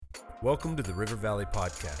Welcome to the River Valley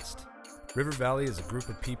Podcast. River Valley is a group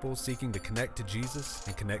of people seeking to connect to Jesus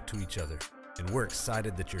and connect to each other, and we're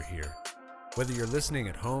excited that you're here. Whether you're listening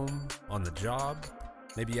at home, on the job,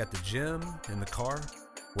 maybe at the gym, in the car,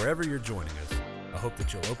 wherever you're joining us, I hope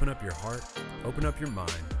that you'll open up your heart, open up your mind,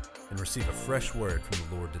 and receive a fresh word from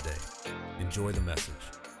the Lord today. Enjoy the message.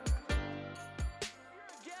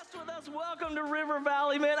 Welcome to River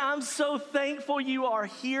Valley, man. I'm so thankful you are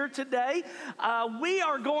here today. We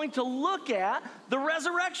are going to look at the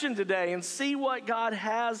resurrection today and see what God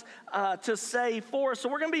has to say for us. So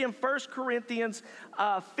we're going to be in 1 Corinthians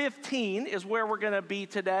 15 is where we're going to be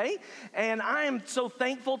today. And I am so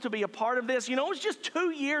thankful to be a part of this. You know, it was just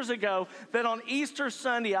 2 years ago that on Easter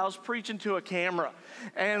Sunday, I was preaching to a camera.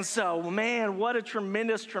 And so, man, what a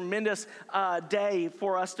tremendous day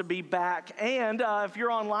for us to be back. And if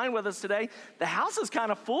you're online with us today, the house is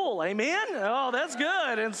kind of full, amen? Oh, that's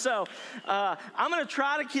good. And so I'm going to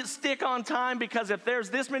try to stick on time, because if there's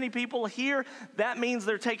this many people here, that means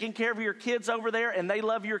they're taking care of your kids over there, and they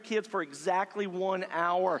love your kids for exactly 1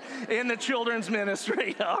 hour in the children's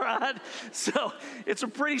ministry, all right? So it's a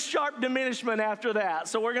pretty sharp diminishment after that.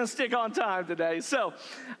 So we're going to stick on time today. So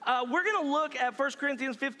we're going to look at 1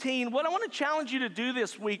 Corinthians 15. What I want to challenge you to do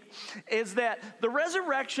this week is that the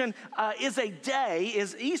resurrection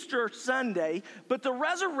is Easter Sunday, but the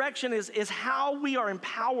resurrection is how we are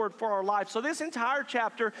empowered for our life. So this entire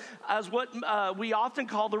chapter is what we often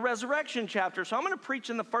call the resurrection chapter. So I'm going to preach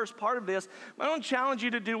in the first part of this. I want to challenge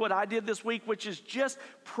you to do what I did this week, which is just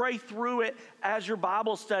pray through it as your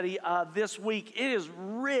Bible study this week. It is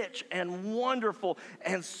rich and wonderful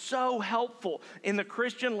and so helpful in the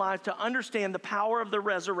Christian life to understand the power of the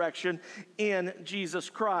resurrection in Jesus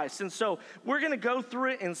Christ. And so we're going to go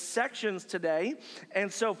through it in sections today.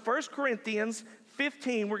 And so 1 Corinthians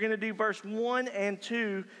 15, we're going to do verse 1 and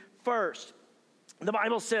 2 first. The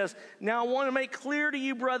Bible says, "Now I want to make clear to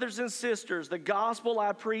you, brothers and sisters, the gospel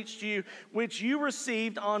I preached to you, which you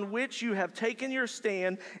received, on which you have taken your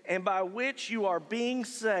stand, and by which you are being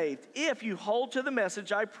saved, if you hold to the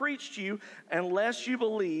message I preached to you, unless you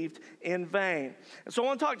believed in vain." And so I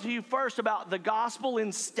want to talk to you first about the gospel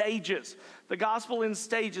in stages. The gospel in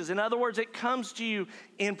stages. In other words, it comes to you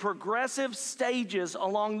in progressive stages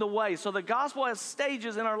along the way. So the gospel has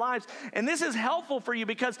stages in our lives. And this is helpful for you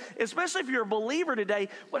because, especially if you're a believer today,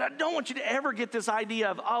 what I don't want you to ever get this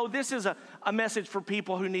idea of, oh, this is a message for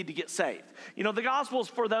people who need to get saved. You know, the gospel is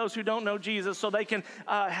for those who don't know Jesus so they can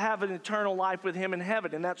have an eternal life with him in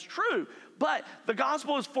heaven. And that's true. But the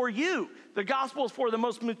gospel is for you. The gospel is for the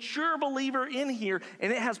most mature believer in here,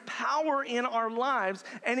 and it has power in our lives,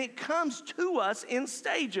 and it comes to us in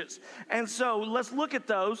stages. And so let's look at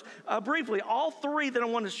those briefly. All three that I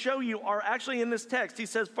want to show you are actually in this text. He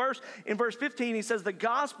says first, in verse 15, he says the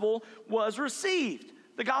gospel was received.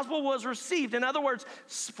 The gospel was received. In other words,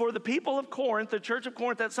 for the people of Corinth, the church of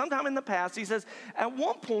Corinth, at some time in the past, he says, at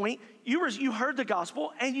one point, you heard the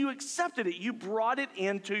gospel and you accepted it. You brought it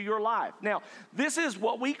into your life. Now, this is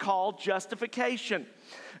what we call justification.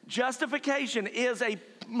 Justification is a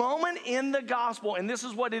moment in the gospel, and this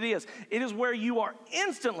is what it is. It is where you are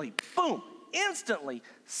instantly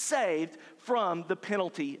saved from the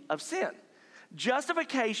penalty of sin.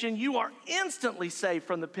 Justification, you are instantly saved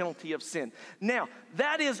from the penalty of sin. Now,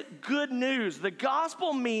 that is good news. The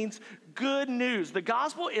gospel means good news. The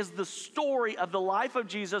gospel is the story of the life of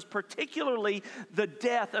Jesus, particularly the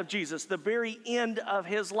death of Jesus, the very end of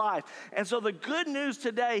his life. And so the good news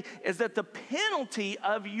today is that the penalty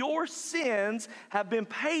of your sins have been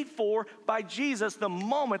paid for by Jesus the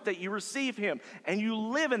moment that you receive him. And you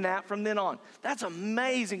live in that from then on. That's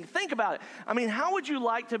amazing. Think about it. I mean, how would you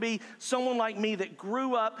like to be someone like me that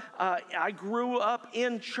grew up, I grew up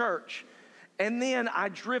in church, and then I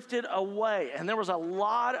drifted away, and there was a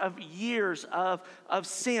lot of years of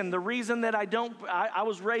sin. The reason that I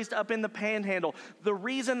was raised up in the Panhandle, the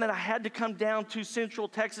reason that I had to come down to Central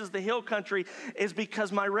Texas, the Hill Country, is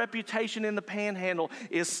because my reputation in the Panhandle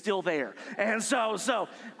is still there. And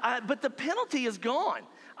but the penalty is gone.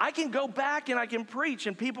 I can go back and I can preach,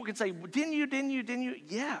 and people can say, didn't you?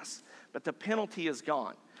 Yes, but the penalty is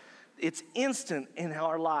gone. It's instant in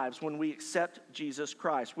our lives when we accept Jesus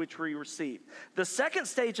Christ, which we receive. The second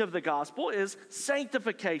stage of the gospel is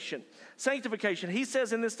sanctification. Sanctification. He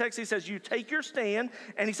says in this text, he says, you take your stand,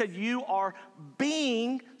 and he said, you are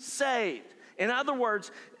being saved. In other words,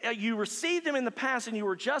 you received him in the past and you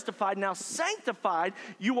were justified. Now sanctified,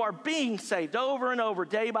 you are being saved over and over,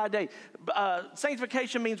 day by day.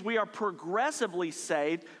 Sanctification means we are progressively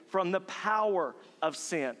saved from the power of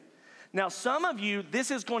sin. Now, some of you,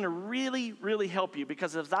 this is going to really, really help you,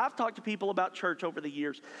 because as I've talked to people about church over the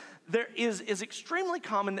years, there is extremely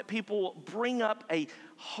common that people bring up a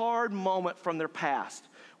hard moment from their past.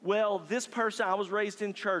 Well, this person, I was raised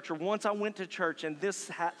in church, or once I went to church and this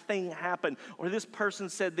thing happened, or this person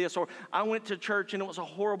said this, or I went to church and it was a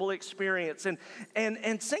horrible experience.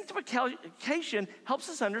 And sanctification helps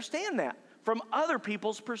us understand that from other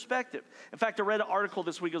people's perspective. In fact, I read an article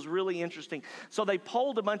this week. It was really interesting. So they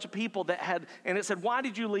polled a bunch of people and it said, why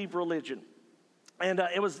did you leave religion? And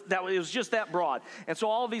it was just that broad. And so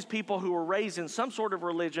all of these people who were raised in some sort of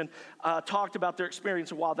religion talked about their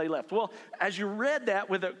experience while they left. Well, as you read that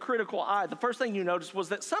with a critical eye, the first thing you noticed was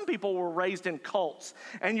that some people were raised in cults.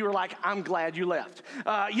 And you were like, I'm glad you left.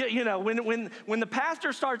 When the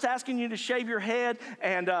pastor starts asking you to shave your head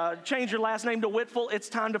and change your last name to Whitfill, it's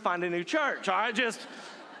time to find a new church, all right? Just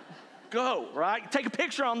go, right? Take a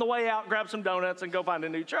picture on the way out, grab some donuts, and go find a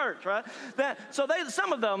new church, right?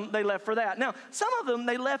 Some of them, they left for that. Now, some of them,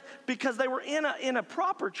 they left because they were in a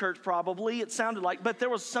proper church, probably, it sounded like, but there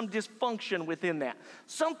was some dysfunction within that.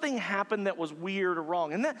 Something happened that was weird or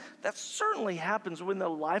wrong, and that certainly happens in the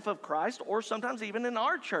life of Christ, or sometimes even in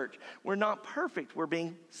our church. We're not perfect. We're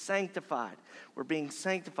being sanctified. We're being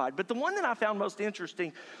sanctified. But the one that I found most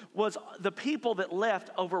interesting was the people that left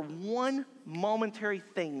over one momentary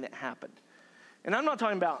thing that happened. And I'm not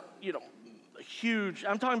talking about, huge.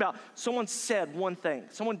 I'm talking about someone said one thing.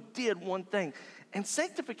 Someone did one thing. And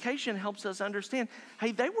sanctification helps us understand,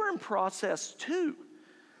 hey, they were in process too.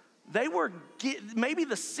 Maybe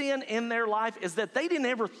the sin in their life is that they didn't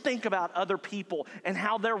ever think about other people and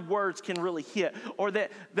how their words can really hit, or that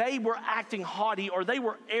they were acting haughty, or they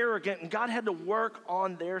were arrogant, and God had to work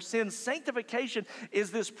on their sins. Sanctification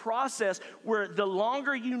is this process where the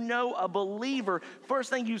longer you know a believer, first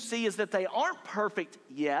thing you see is that they aren't perfect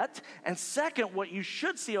yet, and second, what you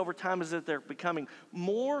should see over time is that they're becoming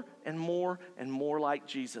more and more and more like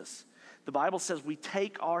Jesus. The Bible says we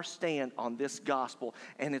take our stand on this gospel,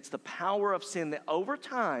 and it's the power of sin that over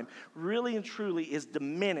time really and truly is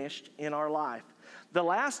diminished in our life. The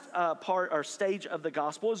last part or stage of the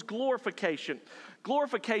gospel is glorification.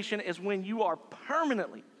 Glorification is when you are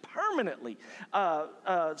permanently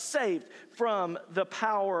saved from the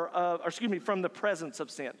from the presence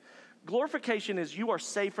of sin. Glorification is you are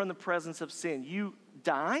saved from the presence of sin. You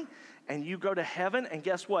die and you go to heaven, and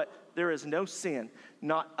guess what? There is no sin.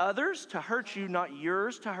 Not others to hurt you, not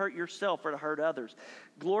yours to hurt yourself or to hurt others.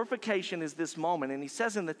 Glorification is this moment, and he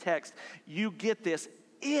says in the text, you get this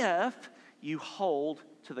if you hold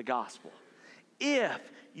to the gospel.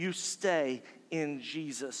 If you stay in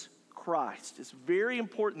Jesus Christ. It's very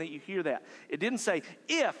important that you hear that. It didn't say,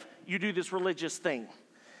 if you do this religious thing.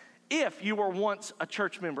 If you were once a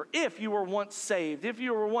church member, if you were once saved, if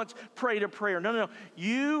you were once prayed a prayer. No.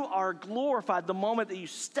 You are glorified the moment that you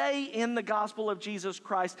stay in the gospel of Jesus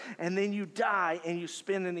Christ, and then you die and you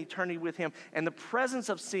spend an eternity with him. And the presence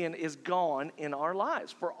of sin is gone in our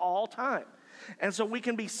lives for all time. And so we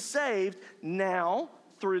can be saved now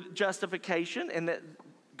through justification, and that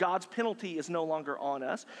God's penalty is no longer on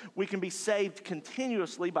us. We can be saved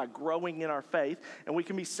continuously by growing in our faith, and we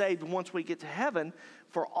can be saved once we get to heaven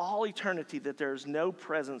for all eternity, that there is no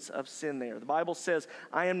presence of sin there. The Bible says,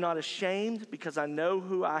 I am not ashamed because I know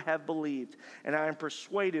who I have believed, and I am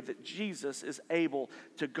persuaded that Jesus is able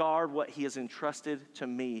to guard what he has entrusted to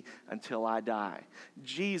me until I die.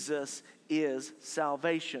 Jesus is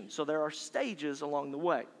salvation. So there are stages along the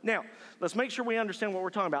way. Now, let's make sure we understand what we're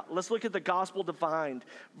talking about. Let's look at the gospel defined,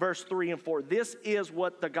 verse 3 and 4. This is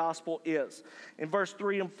what the gospel is. In verse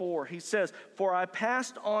 3 and 4, he says, for I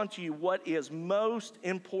passed on to you what is most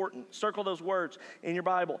important. Circle those words in your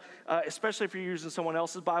Bible, especially if you're using someone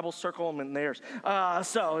else's Bible, circle them in theirs.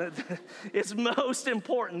 So it's most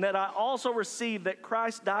important that I also received that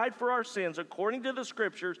Christ died for our sins according to the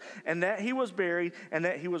scriptures, and that he was buried, and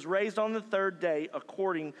that he was raised on the third day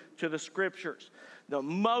according to the scriptures. The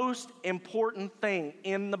most important thing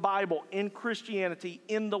in the Bible, in Christianity,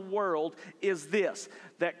 in the world is this,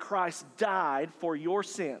 that Christ died for your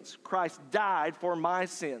sins. Christ died for my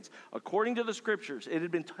sins. According to the scriptures, it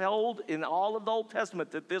had been told in all of the Old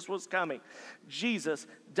Testament that this was coming. Jesus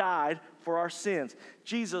died for our sins.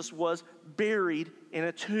 Jesus was buried in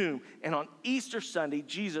a tomb. And on Easter Sunday,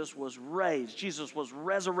 Jesus was raised. Jesus was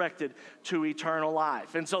resurrected to eternal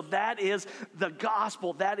life. And so that is the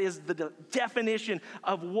gospel. That is the definition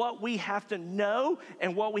of what we have to know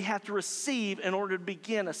and what we have to receive in order to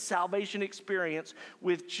begin a salvation experience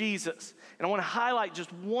with Jesus. And I want to highlight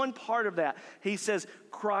just one part of that. He says,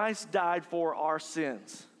 Christ died for our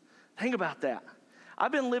sins. Think about that.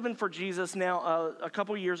 I've been living for Jesus now. A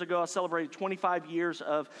couple years ago, I celebrated 25 years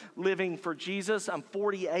of living for Jesus. I'm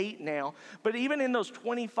 48 now. But even in those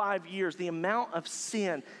 25 years, the amount of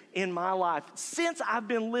sin in my life since I've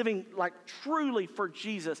been living like truly for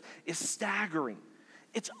Jesus is staggering.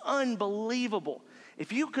 It's unbelievable.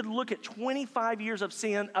 If you could look at 25 years of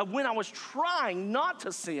sin, of when I was trying not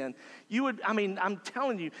to sin, I'm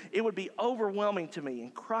telling you, it would be overwhelming to me.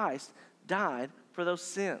 And Christ died for those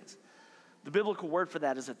sins. The biblical word for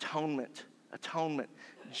that is atonement. Atonement.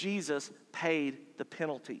 Jesus paid the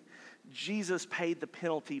penalty. Jesus paid the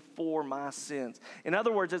penalty for my sins. In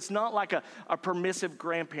other words, it's not like a permissive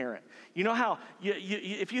grandparent. You know how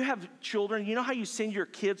if you have children, you know how you send your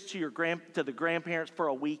kids to the grandparents for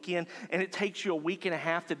a weekend, and it takes you a week and a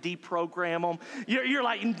half to deprogram them. You're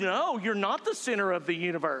like, no, you're not the center of the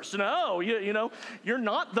universe. No, you're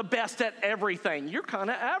not the best at everything. You're kind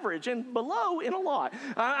of average and below in a lot.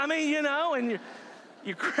 And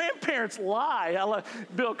your grandparents lie. I love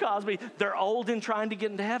Bill Cosby. They're old and trying to get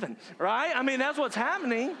into heaven, right? That's what's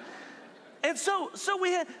happening. And so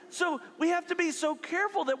we have to be so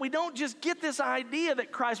careful that we don't just get this idea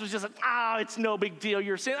that Christ was just like, it's no big deal,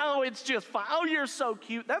 you're sin. Oh, it's just fine. Oh, you're so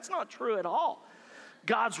cute. That's not true at all.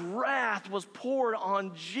 God's wrath was poured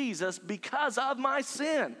on Jesus because of my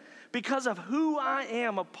sin, because of who I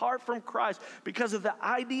am apart from Christ, because of the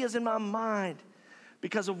ideas in my mind,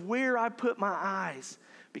 because of where I put my eyes,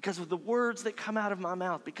 because of the words that come out of my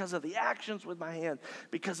mouth, because of the actions with my hand,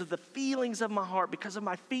 because of the feelings of my heart, because of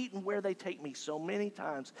my feet and where they take me. So many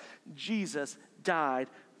times, Jesus died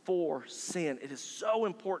for sin. It is so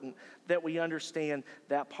important that we understand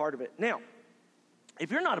that part of it. Now, if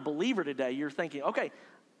you're not a believer today, you're thinking, okay,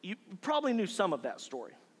 you probably knew some of that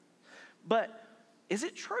story, but is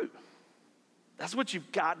it true? That's what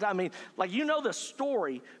you've got. The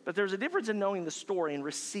story, but there's a difference in knowing the story and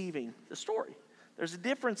receiving the story. There's a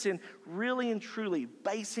difference in really and truly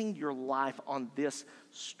basing your life on this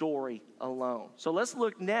story alone. So let's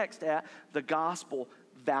look next at the gospel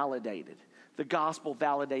validated. The gospel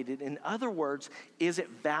validated. In other words, is it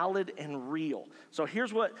valid and real? So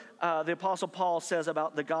here's what the Apostle Paul says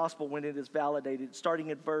about the gospel when it is validated, starting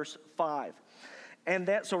at verse 5.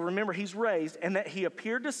 So remember, he's raised, and that he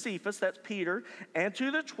appeared to Cephas, that's Peter, and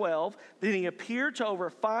to the 12. Then he appeared to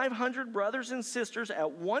over 500 brothers and sisters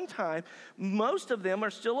at one time. Most of them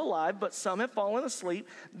are still alive, but some have fallen asleep.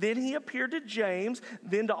 Then he appeared to James,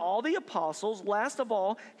 then to all the apostles. Last of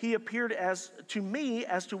all, he appeared to me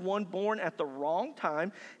as to one born at the wrong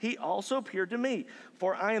time. He also appeared to me.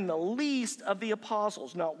 For I am the least of the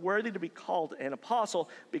apostles, not worthy to be called an apostle,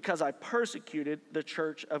 because I persecuted the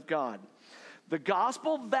church of God. The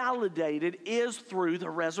gospel validated is through the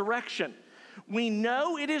resurrection. We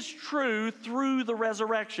know it is true through the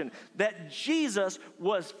resurrection that Jesus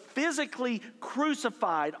was physically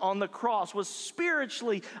crucified on the cross, was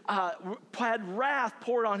spiritually, had wrath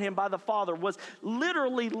poured on him by the Father, was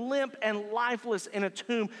literally limp and lifeless in a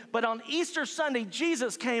tomb. But on Easter Sunday,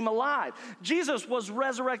 Jesus came alive. Jesus was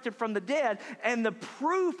resurrected from the dead, and the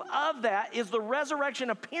proof of that is the resurrection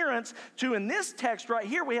appearance to, in this text right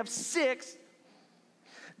here, we have 6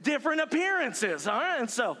 different appearances, all right? And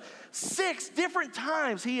so 6 different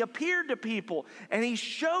times he appeared to people and he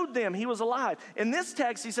showed them he was alive. In this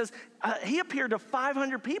text, he says he appeared to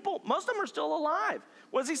 500 people. Most of them are still alive.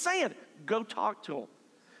 What is he saying? Go talk to them.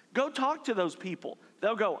 Go talk to those people.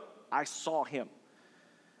 They'll go, I saw him.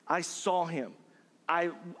 I saw him.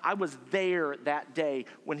 I was there that day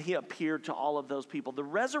when he appeared to all of those people. The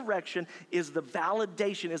resurrection is the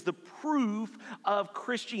validation, is the proof of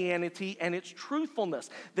Christianity and its truthfulness,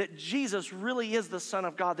 that Jesus really is the Son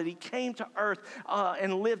of God, that he came to earth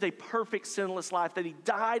and lived a perfect, sinless life, that he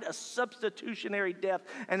died a substitutionary death,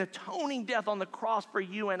 an atoning death on the cross for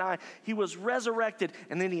you and I. He was resurrected,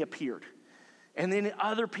 and then he appeared. And then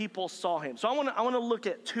other people saw him. So I want to look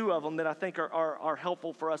at 2 of them that I think are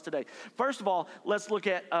helpful for us today. First of all, let's look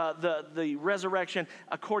at the resurrection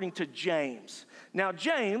according to James. Now,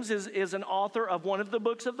 James is an author of one of the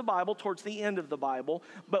books of the Bible towards the end of the Bible.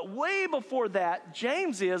 But way before that,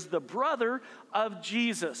 James is the brother of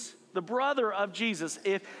Jesus. The brother of Jesus.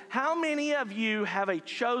 How many of you have a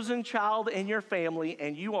chosen child in your family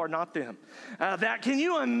and you are not them? Can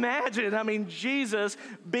you imagine? Jesus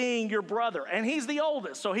being your brother, and he's the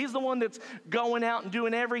oldest, so he's the one that's going out and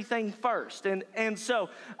doing everything first.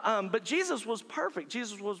 But Jesus was perfect.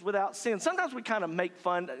 Jesus was without sin. Sometimes we kind of make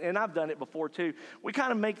fun, and I've done it before too. We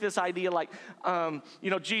kind of make this idea like,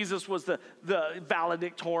 Jesus was the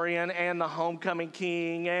valedictorian and the homecoming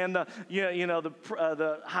king and the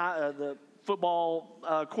football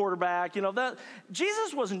quarterback. That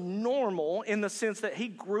Jesus was normal in the sense that he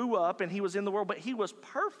grew up and he was in the world, but he was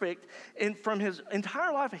perfect. And from his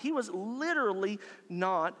entire life, he was literally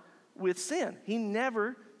not with sin. He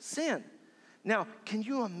never sinned. Now, can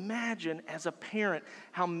you imagine as a parent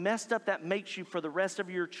how messed up that makes you for the rest of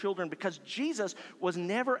your children? Because Jesus was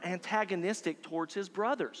never antagonistic towards his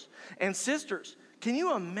brothers and sisters. Can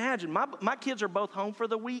you imagine? My kids are both home for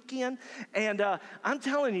the weekend, and I'm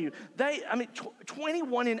telling you,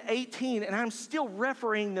 21 and 18, and I'm still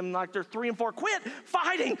refereeing them like they're 3 and 4. Quit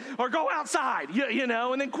fighting or go outside,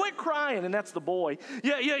 and then quit crying, and that's the boy.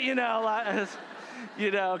 Because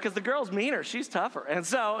the girl's meaner, she's tougher, and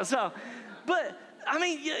so. But,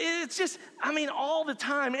 it's just, all the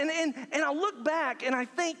time. And I look back and I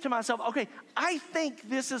think to myself, okay, I think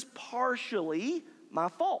this is partially my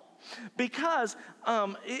fault. Because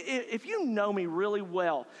if you know me really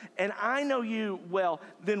well and I know you well,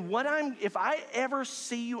 then if I ever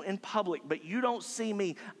see you in public but you don't see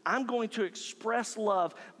me, I'm going to express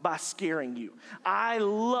love by scaring you. I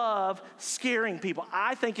love scaring people.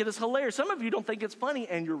 I think it is hilarious. Some of you don't think it's funny,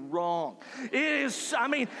 and you're wrong. It is,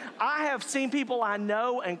 I have seen people I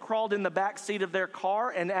know and crawled in the back seat of their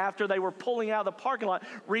car, and after they were pulling out of the parking lot,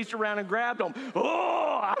 reached around and grabbed them.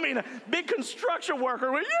 A big construction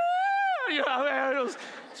worker went, yeah!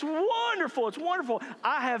 It's wonderful. It's wonderful.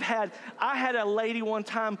 I had a lady one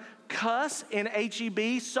time cuss in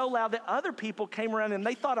HEB so loud that other people came around and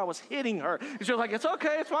they thought I was hitting her. And she was like, "It's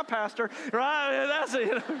okay, it's my pastor." Right? That's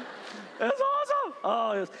it. That's awesome.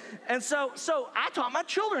 Oh, yes. And so I taught my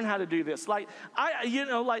children how to do this. And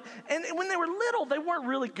when they were little, they weren't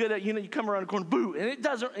really good at, you come around the corner, boo, and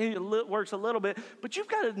it works a little bit, but you've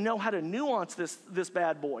got to know how to nuance this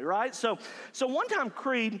bad boy, right? So one time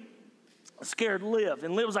Creed scared Liv,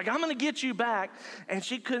 and Liv was like, "I'm going to get you back," and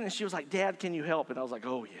she couldn't, and she was like, "Dad, can you help?" And I was like,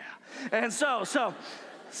 "Oh yeah." And so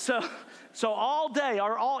all day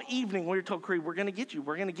or all evening we were told, "Creed, we're going to get you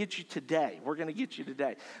today. We're going to get you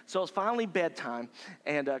today." So it was finally bedtime,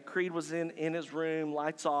 and Creed was in his room,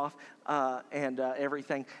 lights off, and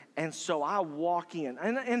everything. And so I walk in,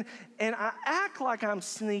 and I act like I'm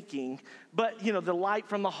sneaking, but the light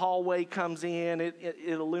from the hallway comes in, it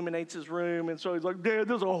illuminates his room, and so he's like, "Dad,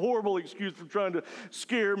 this is a horrible excuse for trying to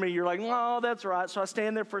scare me." You're like, "No, that's right." So I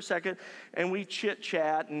stand there for a second, and we chit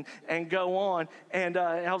chat and go on, and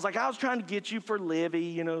I was like, "I was trying to get you for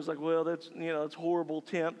Livy," it's like, "Well, that's it's a horrible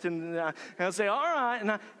attempt," and I say, "All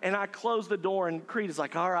right," and I close the door, and Creed is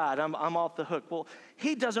like, "All right, I'm off the hook." Well,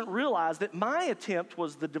 he doesn't realize that my attempt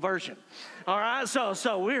was the diversion. All right,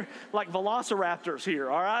 so we're like velociraptors here.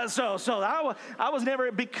 All right, so I was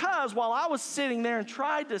never, because while I was sitting there and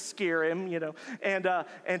tried to scare him,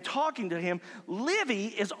 and talking to him, Livy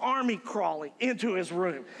is army crawling into his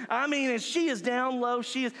room. And she is down low.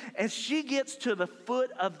 And she gets to the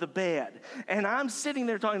foot of the bed, and I'm sitting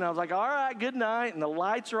there talking. And I was like, "All right, good night," and the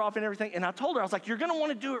lights are off and everything. And I told her, I was like, "You're going to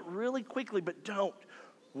want to do it really quickly, but don't.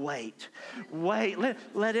 Wait,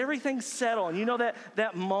 let everything settle." And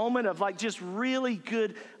that moment of like just really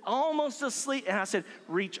good, almost asleep. And I said,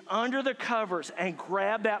 "Reach under the covers and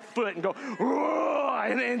grab that foot and go,"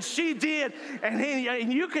 and she did.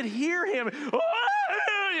 And you could hear him,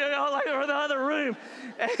 like over the other room.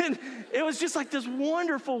 And it was just like this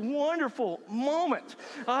wonderful, wonderful moment.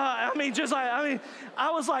 I was just like,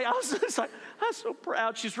 "I'm so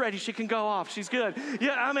proud. She's ready. She can go off. She's good."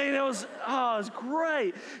 Yeah, it was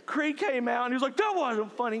great. Creed came out and he was like, "That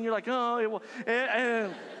wasn't funny." And you're like, "Oh, it was."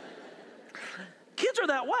 And kids are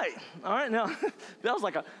that way. All right, now that was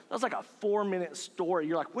like a 4-minute story.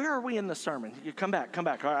 You're like, "Where are we in the sermon?" You come back. All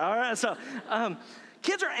right. So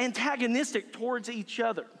kids are antagonistic towards each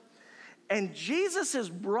other. And Jesus'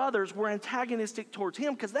 brothers were antagonistic towards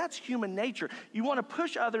him because that's human nature. You want to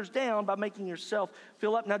push others down by making yourself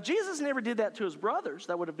feel up. Now, Jesus never did that to his brothers.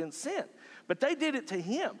 That would have been sin. But they did it to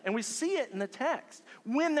him. And we see it in the text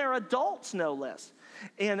when they're adults, no less.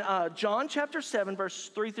 In John chapter 7, verses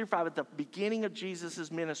 3 through 5, at the beginning of Jesus'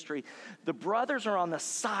 ministry, the brothers are on the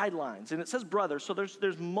sidelines. And it says brothers, so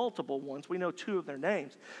there's multiple ones. We know 2 of their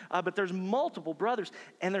names. But there's multiple brothers,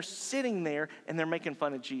 and they're sitting there, and they're making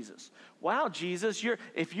fun of Jesus. "Wow, Jesus,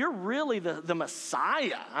 if you're really the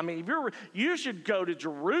Messiah, you should go to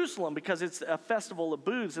Jerusalem because it's a festival of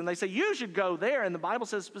booths." And they say, "You should go there." And the Bible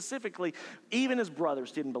says specifically, even his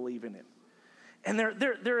brothers didn't believe in him. And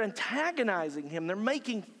they're antagonizing him. They're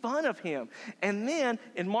making fun of him. And then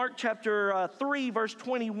in Mark chapter 3, verse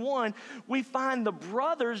 21, we find the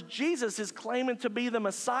brothers, Jesus is claiming to be the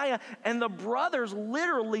Messiah, and the brothers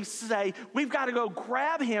literally say, we've got to go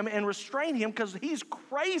grab him and restrain him because he's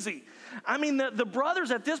crazy. I mean, the brothers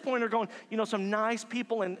at this point are going, some nice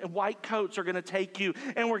people in white coats are going to take you,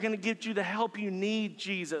 and we're going to get you the help you need,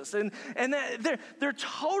 Jesus. And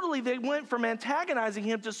they went from antagonizing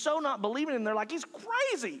him to so not believing him. They're like, he's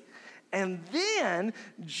crazy. And then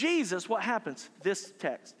Jesus, what happens? This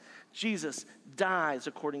text, Jesus dies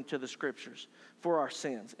according to the scriptures for our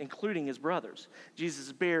sins, including his brothers. Jesus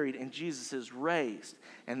is buried and Jesus is raised.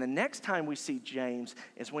 And the next time we see James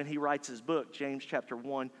is when he writes his book. James chapter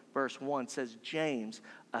 1, verse 1 says, James,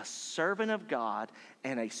 a servant of God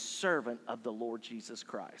and a servant of the Lord Jesus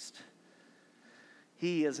Christ.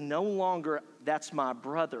 He is no longer, that's my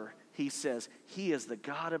brother. He says, he is the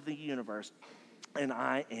God of the universe, and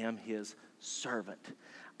I am his servant.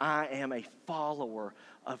 I am a follower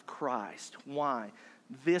of Christ. Why?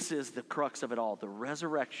 This is the crux of it all. The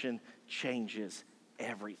resurrection changes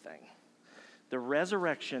everything. The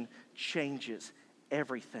resurrection changes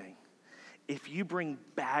everything. If you bring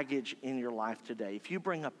baggage in your life today, if you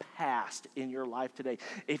bring a past in your life today,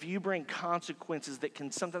 if you bring consequences that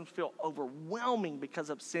can sometimes feel overwhelming because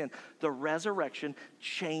of sin, the resurrection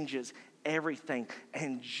changes everything.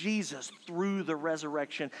 And Jesus, through the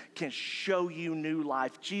resurrection, can show you new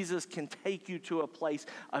life. Jesus can take you to a place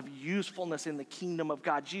of usefulness in the kingdom of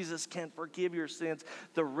God. Jesus can forgive your sins.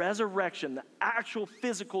 The resurrection, the actual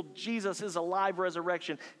physical Jesus is alive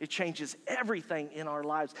resurrection, it changes everything in our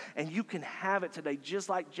lives. And you can have it today, just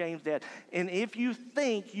like James did. And if you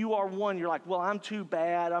think you are one, you're like, well, I'm too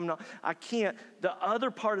bad. I can't. The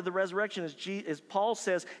other part of the resurrection is Paul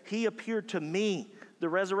says, he appeared to me. The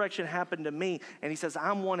resurrection happened to me. And he says,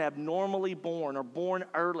 I'm one abnormally born or born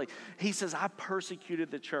early. He says, I persecuted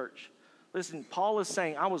the church. Listen, Paul is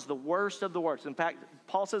saying I was the worst of the worst. In fact,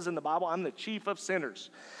 Paul says in the Bible, I'm the chief of sinners.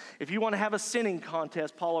 If you want to have a sinning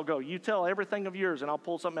contest, Paul will go, you tell everything of yours, and I'll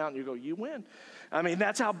pull something out, and you go, you win. I mean,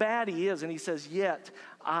 that's how bad he is. And he says, yet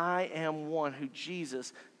I am one who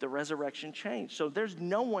Jesus, the resurrection changed. So there's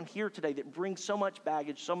no one here today that brings so much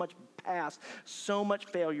baggage, so much past, so much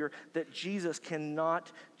failure that Jesus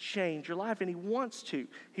cannot change your life. And he wants to.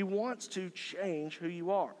 He wants to change who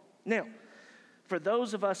you are. Now, for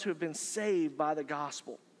those of us who have been saved by the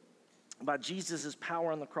gospel, by Jesus'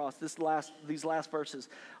 power on the cross, these last verses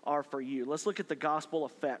are for you. Let's look at the gospel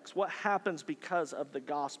effects. What happens because of the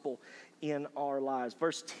gospel in our lives?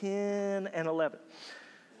 Verse 10 and 11.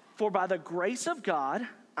 For by the grace of God,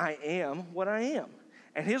 I am what I am.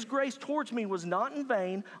 And his grace towards me was not in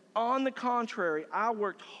vain. On the contrary, I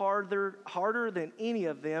worked harder than any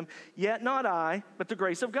of them, yet not I, but the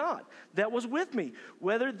grace of God that was with me.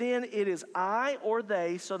 Whether then it is I or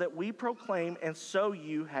they, so that we proclaim, and so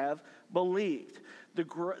you have believed.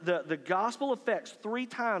 The gospel effects 3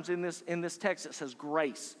 times in this text it says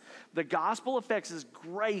grace. The gospel effects is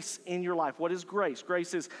grace in your life. What is grace?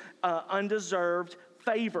 Grace is undeserved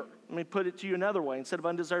favor. Let me put it to you another way. Instead of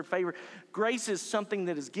undeserved favor, grace is something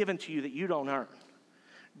that is given to you that you don't earn.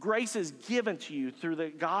 Grace is given to you through the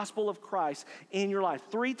gospel of Christ in your life.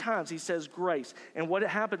 3 times he says grace. And what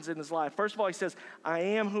happens in his life? First of all, he says, I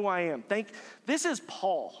am who I am. This is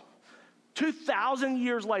Paul. 2,000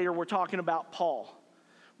 years later, we're talking about Paul.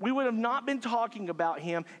 We would have not been talking about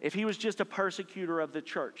him if he was just a persecutor of the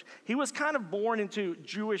church. He was kind of born into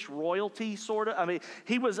Jewish royalty, sort of. I mean,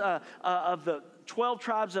 he was of the 12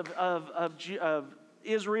 tribes of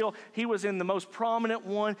Israel. He was in the most prominent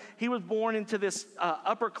one. He was born into this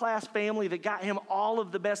upper class family that got him all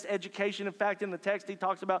of the best education. In fact, in the text, he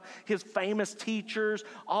talks about his famous teachers,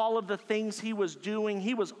 all of the things he was doing.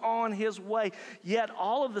 He was on his way. Yet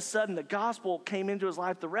all of a sudden, the gospel came into his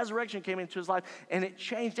life. The resurrection came into his life, and it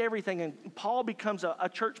changed everything. And Paul becomes a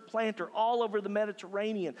church planter all over the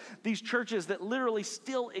Mediterranean. These churches that literally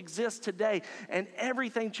still exist today, and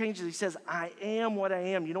everything changes. He says, I am what I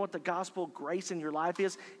am. You know what the gospel grace in your life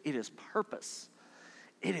is? It is purpose.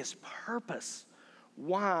 It is purpose.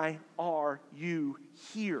 Why are you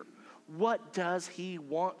here? What does he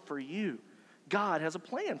want for you? God has a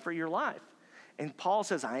plan for your life. And Paul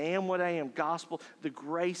says, I am what I am. Gospel, the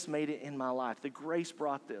grace made it in my life. The grace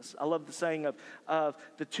brought this. I love the saying of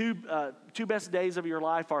the two best days of your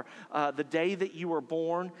life are the day that you were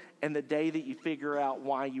born and the day that you figure out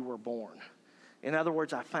why you were born. In other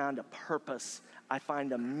words, I found a purpose. I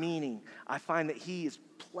find a meaning. I find that he has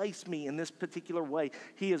placed me in this particular way.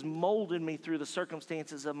 He has molded me through the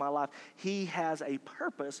circumstances of my life. He has a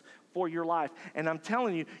purpose for your life. And I'm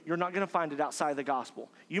telling you, you're not going to find it outside the gospel.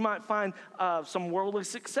 You might find some worldly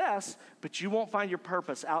success, but you won't find your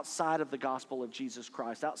purpose outside of the gospel of Jesus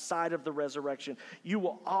Christ, outside of the resurrection. You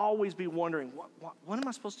will always be wondering, what am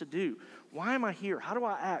I supposed to do? Why am I here? How do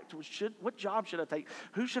I act? What job should I take?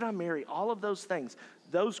 Who should I marry? All of those things.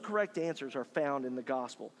 Those correct answers are found in the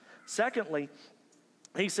gospel. Secondly,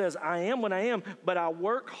 he says, I am what I am, but I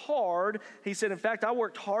work hard. He said, in fact, I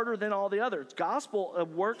worked harder than all the others. Gospel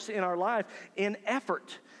works in our life in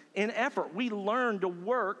effort. In effort, we learn to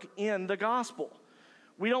work in the gospel.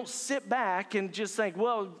 We don't sit back and just think,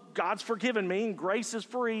 well, God's forgiven me and grace is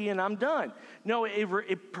free and I'm done. No,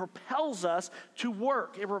 it propels us to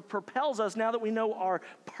work. It propels us now that we know our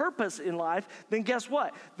purpose in life, then guess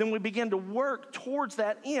what? Then we begin to work towards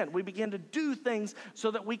that end. We begin to do things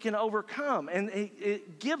so that we can overcome. And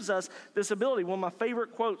it gives us this ability. One of my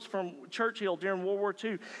favorite quotes from Churchill during World War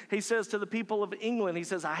II, he says to the people of England, he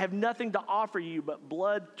says, I have nothing to offer you but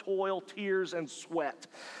blood, toil, tears, and sweat.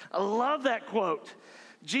 I love that quote.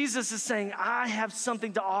 Jesus is saying, I have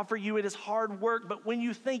something to offer you. It is hard work, but when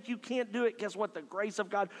you think you can't do it, guess what? The grace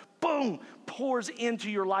of God, boom, pours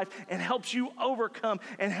into your life and helps you overcome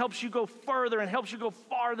and helps you go further and helps you go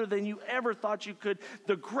farther than you ever thought you could.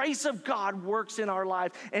 The grace of God works in our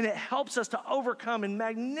life, and it helps us to overcome in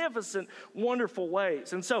magnificent, wonderful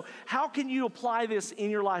ways. And so how can you apply this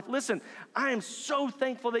in your life? Listen, I am so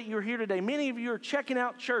thankful that you're here today. Many of you are checking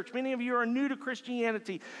out church. Many of you are new to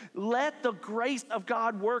Christianity. Let the grace of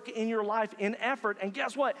God work in your life in effort. And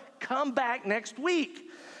guess what? Come back next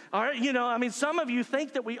week. All right, some of you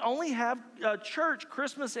think that we only have church,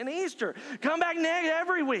 Christmas, and Easter. Come back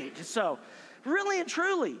every week. So, really and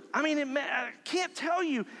truly, I can't tell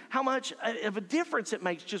you how much of a difference it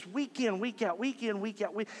makes just week in, week out, week in, week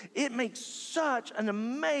out. It makes such an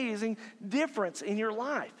amazing difference in your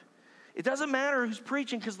life. It doesn't matter who's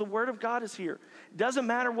preaching because the Word of God is here. It doesn't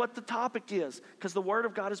matter what the topic is because the Word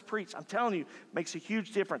of God is preached. I'm telling you, it makes a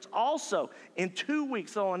huge difference. Also, in 2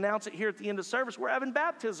 weeks, they'll announce it here at the end of service, we're having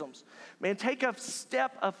baptisms. Man, take a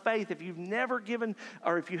step of faith. If you've never given,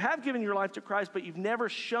 or if you have given your life to Christ, but you've never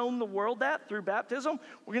shown the world that through baptism,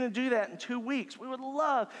 we're going to do that in 2 weeks. We would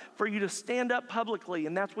love for you to stand up publicly,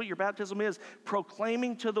 and that's what your baptism is,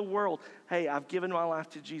 proclaiming to the world, hey, I've given my life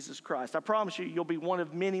to Jesus Christ. I promise you, you'll be one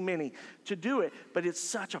of many, many to do it, but it's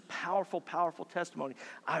such a powerful, powerful testimony.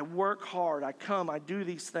 I work hard, I come, I do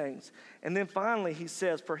these things. And then finally, he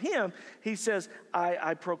says, for him, he says,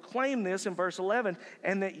 I proclaim this in verse 11,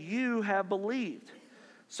 and that you have believed.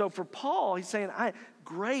 So for Paul, he's saying,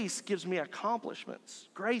 grace gives me accomplishments.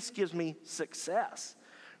 Grace gives me success.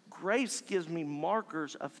 Grace gives me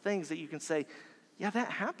markers of things that you can say, yeah, that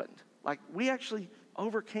happened. Like, we actually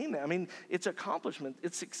overcame that. It's accomplishment,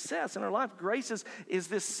 it's success in our life. Grace is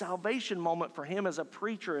this salvation moment for him as a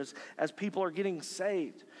preacher, as people are getting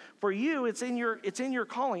saved. For you, it's in your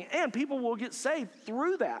calling, and people will get saved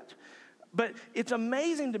through that. But it's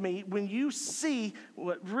amazing to me when you see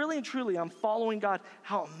what really and truly I'm following God,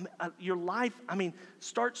 how your life,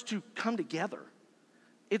 starts to come together.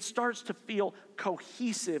 It starts to feel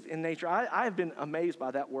cohesive in nature. I have been amazed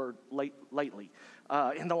by that word lately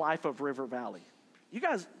in the life of River Valley. You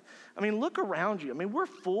guys, look around you. We're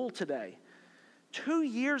full today. 2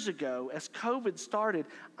 years ago, as COVID started,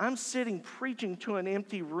 I'm sitting preaching to an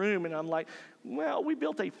empty room, and I'm like, well, we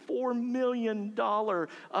built a $4 million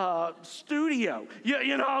studio.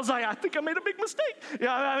 I was like, I think I made a big mistake.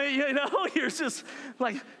 You're just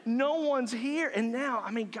like, no one's here. And now,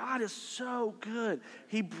 God is so good.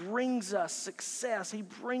 He brings us success. He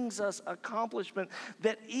brings us accomplishment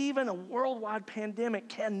that even a worldwide pandemic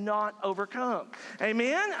cannot overcome.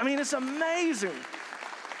 Amen? It's amazing.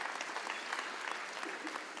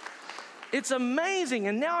 It's amazing,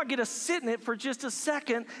 and now I get to sit in it for just a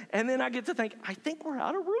second, and then I get to think, I think we're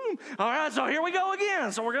out of room. All right, so here we go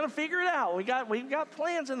again. So we're going to figure it out. We've got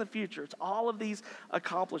plans in the future. It's all of these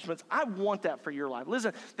accomplishments. I want that for your life.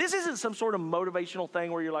 Listen, this isn't some sort of motivational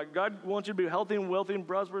thing where you're like, God wants you to be healthy and wealthy and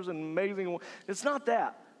prosperous and amazing. It's not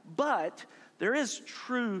that, but there is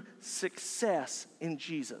true success in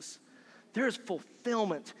Jesus. There is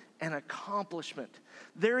fulfillment and accomplishment.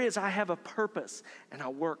 I have a purpose, and I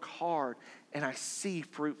work hard, and I see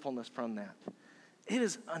fruitfulness from that. It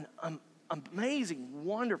is an amazing,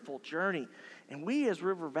 wonderful journey. And we as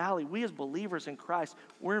River Valley, we as believers in Christ,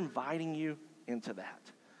 we're inviting you into that.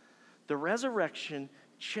 The resurrection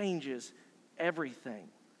changes everything.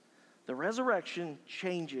 The resurrection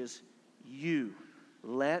changes you.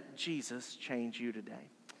 Let Jesus change you today.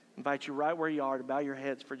 invite you right where you are to bow your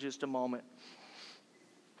heads for just a moment.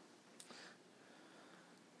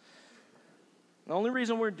 The only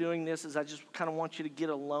reason we're doing this is I just kind of want you to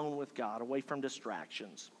get alone with God, away from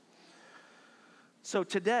distractions. So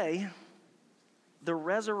today, the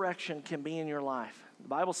resurrection can be in your life. The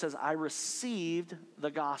Bible says, I received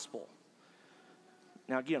the gospel.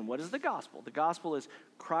 Now again, what is the gospel? The gospel is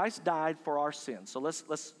Christ died for our sins. So let's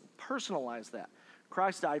personalize that.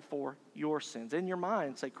 Christ died for your sins. In your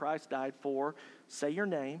mind, say Christ died for, say your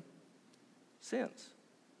name, sins.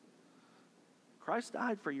 Christ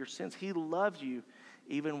died for your sins. He loved you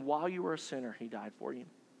even while you were a sinner. He died for you.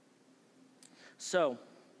 So,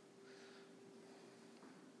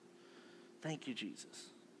 thank you,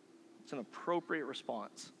 Jesus. It's an appropriate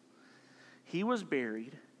response. He was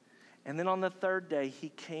buried, and then on the third day, he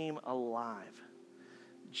came alive.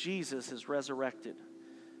 Jesus is resurrected.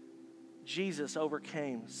 Jesus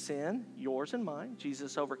overcame sin, yours and mine.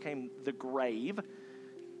 Jesus overcame the grave.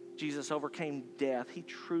 Jesus overcame death. He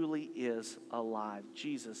truly is alive.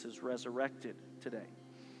 Jesus is resurrected today.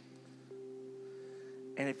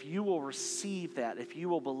 And if you will receive that, if you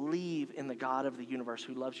will believe in the God of the universe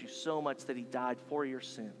who loves you so much that he died for your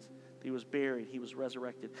sins, he was buried, he was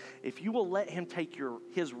resurrected. If you will let him take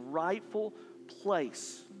his rightful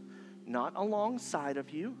place, not alongside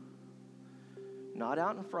of you, not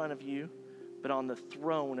out in front of you, but on the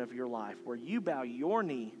throne of your life, where you bow your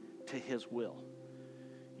knee to his will.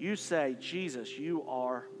 You say, Jesus, you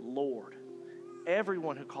are Lord.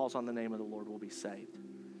 Everyone who calls on the name of the Lord will be saved.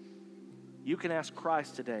 You can ask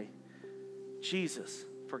Christ today, Jesus,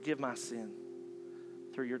 forgive my sin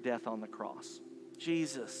through your death on the cross.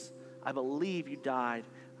 Jesus, I believe you died.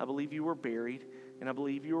 I believe you were buried. And I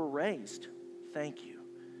believe you were raised. Thank you.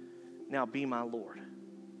 Now be my Lord.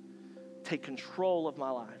 Take control of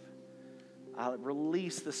my life. I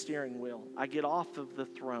release the steering wheel. I get off of the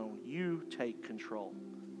throne. You take control.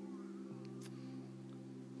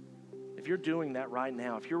 If you're doing that right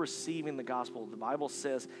now, if you're receiving the gospel, the Bible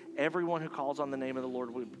says everyone who calls on the name of the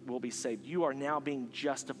Lord will be saved. You are now being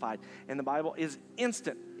justified. And the Bible is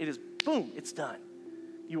instant. It is boom, it's done.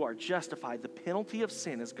 You are justified. The penalty of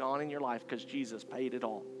sin is gone in your life because Jesus paid it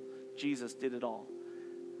all. Jesus did it all.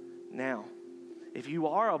 Now, if you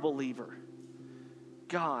are a believer,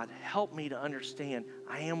 God, help me to understand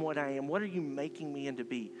I am what I am. What are you making me into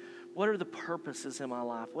be? What are the purposes in my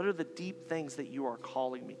life? What are the deep things that you are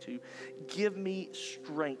calling me to? Give me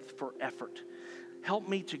strength for effort. Help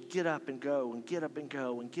me to get up and go and get up and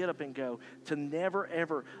go and get up and go, to never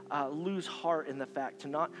ever lose heart in the fact, to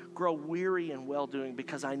not grow weary in well-doing,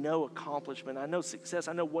 because I know accomplishment, I know success,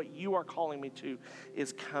 I know what you are calling me to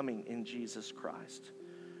is coming in Jesus Christ.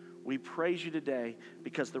 We praise you today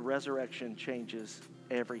because the resurrection changes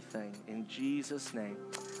everything. In Jesus' name,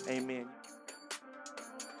 amen.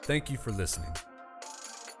 Thank you for listening.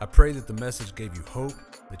 I pray that the message gave you hope,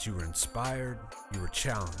 that you were inspired, you were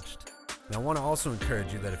challenged. And I want to also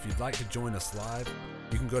encourage you that if you'd like to join us live,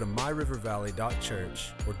 you can go to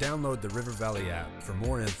myrivervalley.church or download the River Valley app for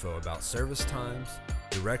more info about service times,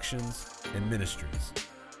 directions, and ministries.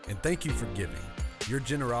 And thank you for giving. Your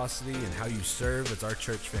generosity and how you serve as our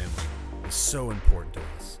church family is so important to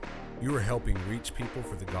us. You are helping reach people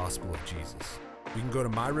for the gospel of Jesus. You can go to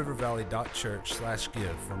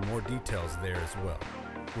myrivervalley.church/give for more details there as well.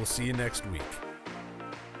 We'll see you next week.